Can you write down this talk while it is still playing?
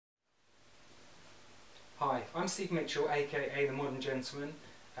Hi, I'm Steve Mitchell, aka The Modern Gentleman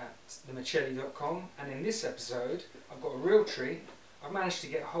at themichelli.com, and in this episode I've got a real treat. I've managed to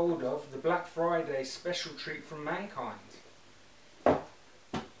get hold of the Black Friday special treat from Mankind.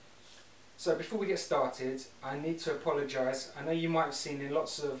 So before we get started, I need to apologise. I know you might have seen in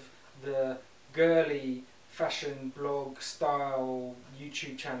lots of the girly fashion blog style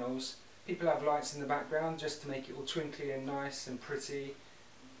YouTube channels, people have lights in the background just to make it all twinkly and nice and pretty.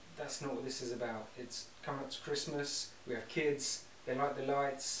 That's not what this is about. It's coming up to Christmas, we have kids, they like the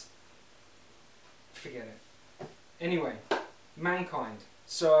lights, forget it. Anyway, Mankind.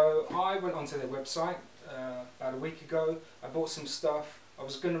 So I went onto their website about a week ago, I bought some stuff, I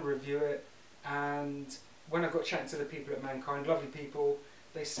was going to review it, and when I got chatting to the people at Mankind, lovely people,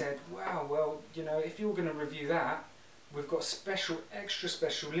 they said, wow, well, you know, if you're going to review that, we've got a special, extra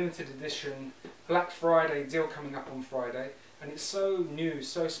special, limited edition Black Friday deal coming up on Friday. And it's so new,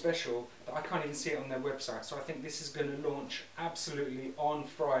 so special, that I can't even see it on their website. So I think this is going to launch absolutely on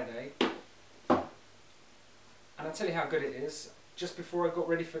Friday. And I'll tell you how good it is. Just before I got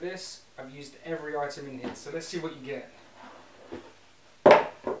ready for this, I've used every item in here. So let's see what you get. Open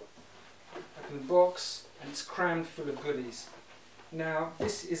the box, and it's crammed full of goodies. Now,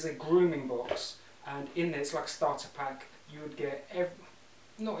 this is a grooming box, and in there, it's like a starter pack. You would get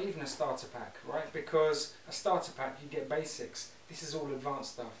not even a starter pack, right? Because a starter pack, you get basics. This is all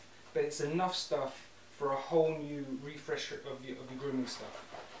advanced stuff, but it's enough stuff for a whole new refresher of your grooming stuff.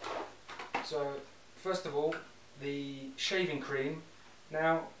 So, first of all, the shaving cream.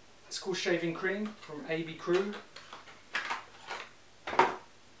 Now, it's called shaving cream from AB Crew.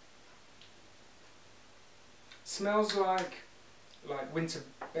 Smells like winter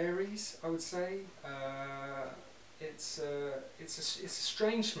berries, I would say. It's a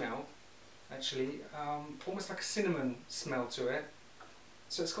strange smell, actually, almost like a cinnamon smell to it.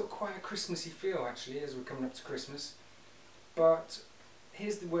 So it's got quite a Christmassy feel, actually, as we're coming up to Christmas. But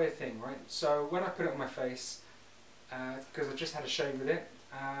here's the weird thing, right? So when I put it on my face, because I just had a shave with it,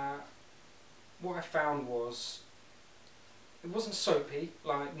 what I found was it wasn't soapy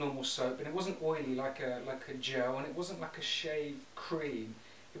like normal soap, and it wasn't oily like a gel, and it wasn't like a shave cream.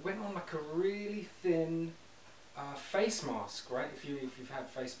 It went on like a really thin face mask, right? If you've had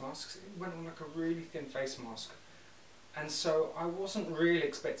face masks, it went on like a really thin face mask, and so I wasn't really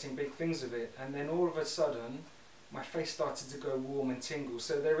expecting big things of it. And then all of a sudden, my face started to go warm and tingle.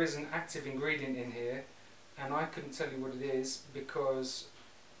 So there is an active ingredient in here, and I couldn't tell you what it is because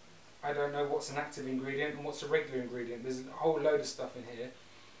I don't know what's an active ingredient and what's a regular ingredient. There's a whole load of stuff in here,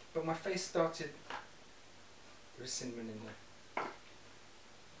 but my face started. There's cinnamon in there.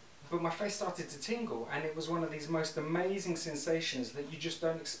 But my face started to tingle, and it was one of these most amazing sensations that you just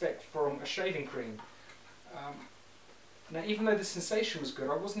don't expect from a shaving cream. Now, even though the sensation was good,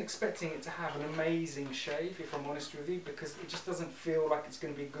 I wasn't expecting it to have an amazing shave, if I'm honest with you, because it just doesn't feel like it's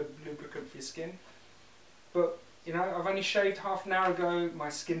going to be a good lubricant for your skin. But, you know, I've only shaved half an hour ago, my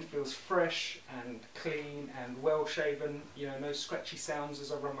skin feels fresh and clean and well shaven, you know, no scratchy sounds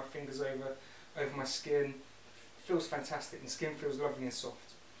as I run my fingers over my skin. It feels fantastic, and skin feels lovely and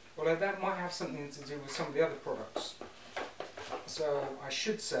soft. Although that might have something to do with some of the other products. So I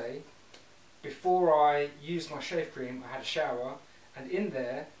should say, before I used my shave cream, I had a shower, and in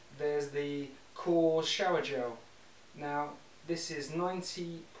there's the Core shower gel. Now, this is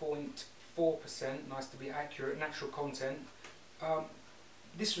 90.4%, nice to be accurate, natural content.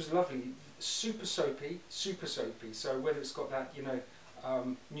 This was lovely, super soapy. So whether it's got that, you know,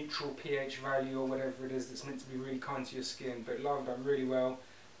 neutral pH value or whatever it is that's meant to be really kind to your skin, but it laved up really well.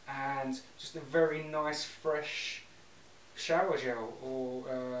 And just a very nice fresh shower gel, or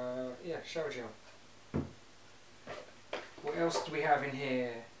yeah, shower gel. What else do we have in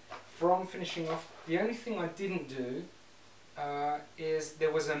here? From finishing off, the only thing I didn't do is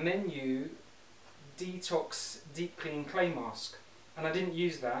there was a menu detox deep clean clay mask, and I didn't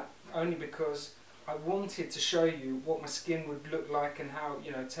use that only because I wanted to show you what my skin would look like and how,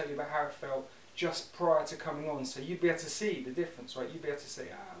 you know, tell you about how it felt just prior to coming on, so you'd be able to see the difference, right? You'd be able to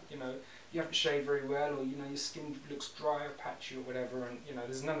say, you know, you haven't shaved very well, or, you know, your skin looks dry or patchy or whatever, and, you know,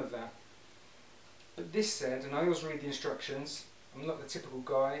 there's none of that. But this said, and I always read the instructions, I'm not the typical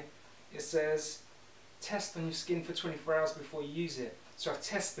guy, it says, test on your skin for 24 hours before you use it. So I've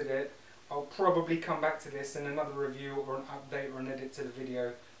tested it. I'll probably come back to this in another review or an update or an edit to the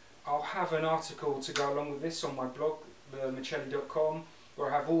video. I'll have an article to go along with this on my blog, themichelli.com,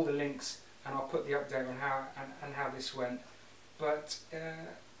 where I have all the links, and I'll put the update on how this went. But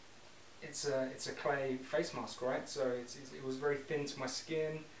it's a clay face mask, right? So it was very thin to my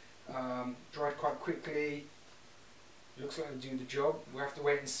skin, dried quite quickly. Looks like it'll do the job. We'll have to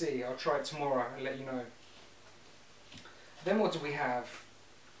wait and see. I'll try it tomorrow and let you know. Then what do we have?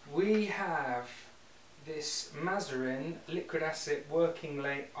 We have this Mazarin liquid acid working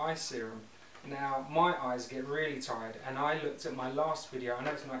late eye serum. Now my eyes get really tired, and I looked at my last video. I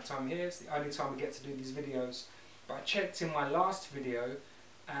know it's night time here, it's the only time we get to do these videos, but I checked in my last video,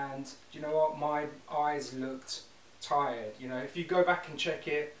 and do you know what, my eyes looked tired. You know, if you go back and check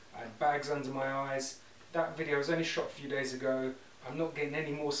it, I had bags under my eyes. That video was only shot a few days ago. I'm not getting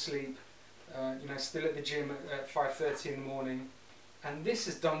any more sleep, you know, still at the gym at 5:30 in the morning. And this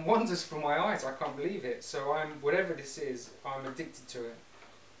has done wonders for my eyes, I can't believe it. So whatever this is, I'm addicted to it.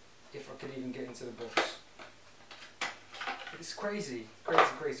 If I could even get into the box. It's crazy,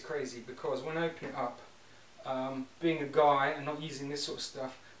 crazy, because when I open it up, being a guy and not using this sort of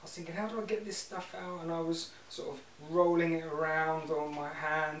stuff, I was thinking, how do I get this stuff out? And I was sort of rolling it around on my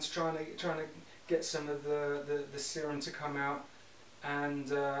hands, trying to get some of the serum to come out.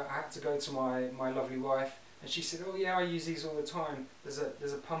 And I had to go to my lovely wife, and she said, oh yeah, I use these all the time. There's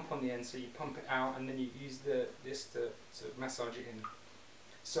a pump on the end, so you pump it out and then you use this to massage it in.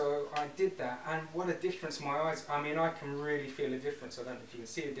 So I did that, and what a difference my eyes, I mean, I can really feel a difference. I don't know if you can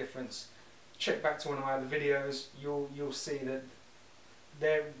see a difference. Check back to one of my other videos, you'll see that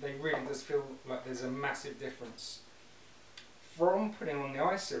they really does feel like there's a massive difference. From putting on the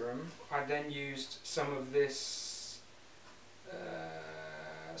eye serum, I then used some of this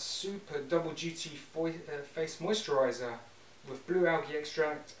super double duty face moisturiser with blue algae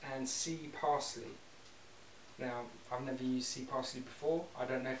extract and sea parsley. Now, I've never used sea parsley before. I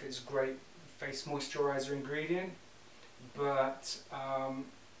don't know if it's a great face moisturiser ingredient, but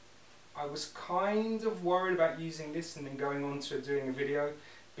I was kind of worried about using this and then going on to doing a video,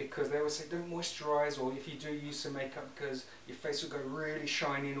 because they always say don't moisturise, or if you do use some makeup, because your face will go really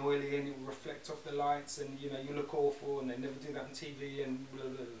shiny and oily and it will reflect off the lights, and you know, you look awful, and they never do that on TV and blah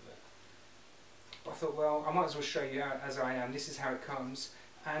blah blah. But I thought, well, I might as well show you as I am. This is how it comes.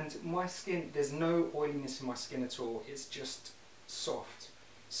 And my skin, there's no oiliness in my skin at all. It's just soft.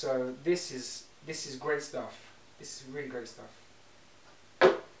 So this is great stuff. This is really great stuff.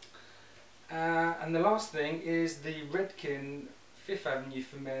 And the last thing is the Redken 5th Avenue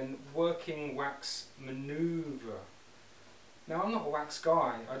for Men Working Wax Maneuver. Now, I'm not a wax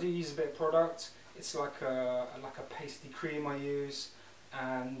guy. I do use a bit of product. It's like a pasty cream I use,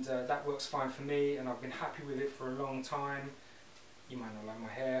 and that works fine for me, and I've been happy with it for a long time. You might not like my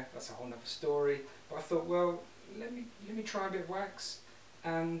hair, that's a whole nother story, but I thought, well, let me try a bit of wax,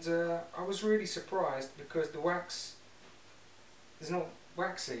 and I was really surprised, because the wax is not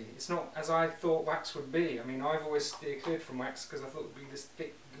waxy. It's not as I thought wax would be. I mean, I've always steered clear from wax because I thought it would be this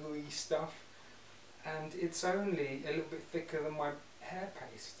thick, gooey stuff, and it's only a little bit thicker than my hair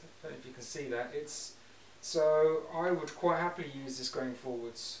paste. I don't know if you can see that. So I would quite happily use this going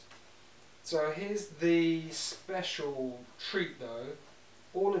forwards. So here's the special treat though.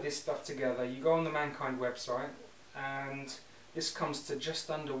 All of this stuff together, you go on the Mankind website, and this comes to just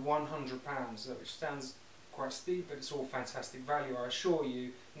under £100, which sounds quite steep, but it's all fantastic value, I assure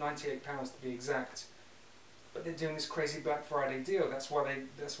you. £98 to be exact. But they're doing this crazy Black Friday deal. That's why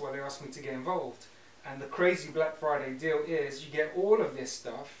they asked me to get involved. And the crazy Black Friday deal is you get all of this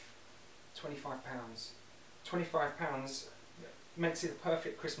stuff, £25. £25 makes it a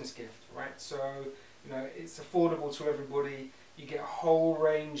perfect Christmas gift, right? So, you know, it's affordable to everybody. You get a whole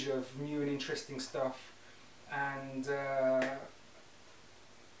range of new and interesting stuff, and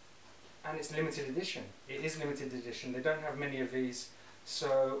it's limited edition. It is limited edition. They don't have many of these.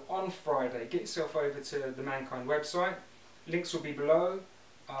 So on Friday, get yourself over to the Mankind website. Links will be below.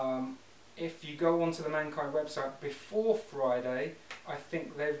 If you go onto the Mankind website before Friday, I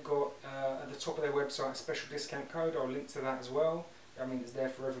think they've got at the top of their website a special discount code. I'll link to that as well. I mean, it's there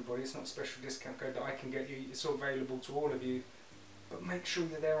for everybody. It's not a special discount code that I can get you. It's all available to all of you. But make sure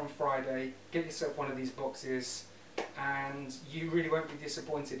you're there on Friday. Get yourself one of these boxes, and you really won't be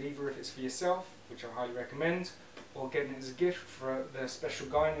disappointed, either if it's for yourself, which I highly recommend, or getting it as a gift for the special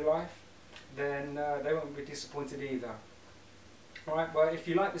guy in your life. Then they won't be disappointed either. Alright, well, if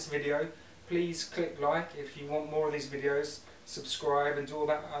you like this video, please click like. If you want more of these videos, subscribe and do all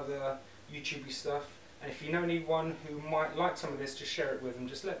that other YouTubey stuff. And if you know anyone who might like some of this, just share it with them.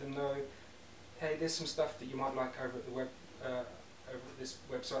 Just let them know, hey, there's some stuff that you might like over at the over at this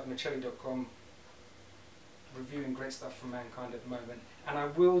website, Michelli.com, reviewing great stuff from Mankind at the moment. And I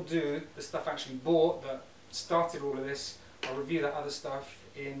will do the stuff I actually bought that started all of this. I'll review that other stuff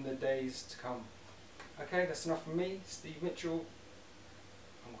in the days to come. Okay, that's enough from me, Steve Mitchell.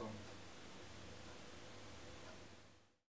 I'm gone.